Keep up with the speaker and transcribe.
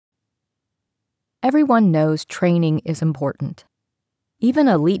Everyone knows training is important. Even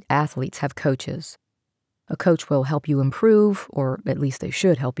elite athletes have coaches. A coach will help you improve, or at least they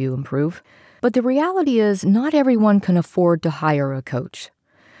should help you improve. But the reality is, not everyone can afford to hire a coach.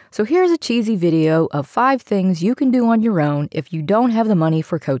 So here's a cheesy video of 5 things you can do on your own if you don't have the money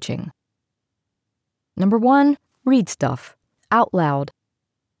for coaching. Number 1, read stuff out loud.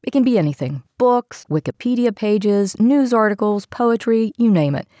 It can be anything: books, Wikipedia pages, news articles, poetry, you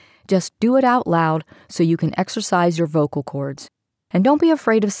name it. Just do it out loud so you can exercise your vocal cords. And don't be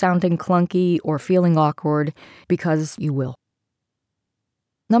afraid of sounding clunky or feeling awkward, because you will.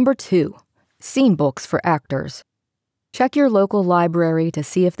 Number 2, scene books for actors. Check your local library to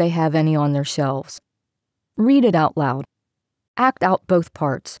see if they have any on their shelves. Read it out loud. Act out both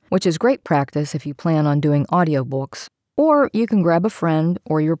parts, which is great practice if you plan on doing audiobooks. Or you can grab a friend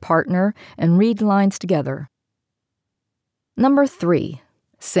or your partner and read lines together. Number 3,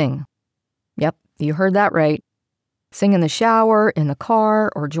 sing. Yep, you heard that right. Sing in the shower, in the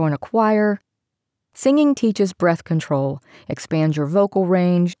car, or join a choir. Singing teaches breath control, expands your vocal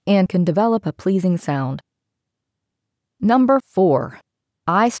range, and can develop a pleasing sound. Number 4,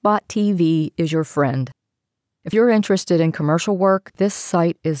 iSpot TV is your friend. If you're interested in commercial work, this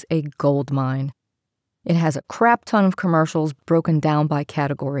site is a goldmine. It has a crap ton of commercials broken down by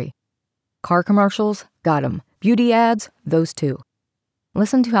category. Car commercials? Got 'em. Beauty ads? Those too.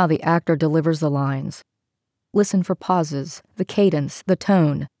 Listen to how the actor delivers the lines. Listen for pauses, the cadence, the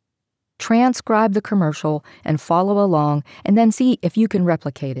tone. Transcribe the commercial and follow along, and then see if you can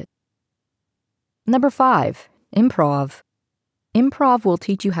replicate it. Number 5, improv. Improv will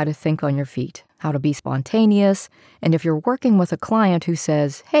teach you how to think on your feet, how to be spontaneous, and if you're working with a client who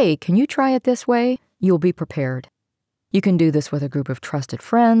says, "Hey, can you try it this way?" you'll be prepared. You can do this with a group of trusted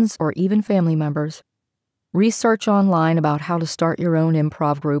friends or even family members. Research online about how to start your own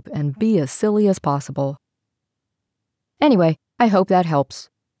improv group and be as silly as possible. Anyway, I hope that helps.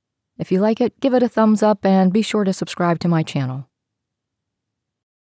 If you like it, give it a thumbs up and be sure to subscribe to my channel.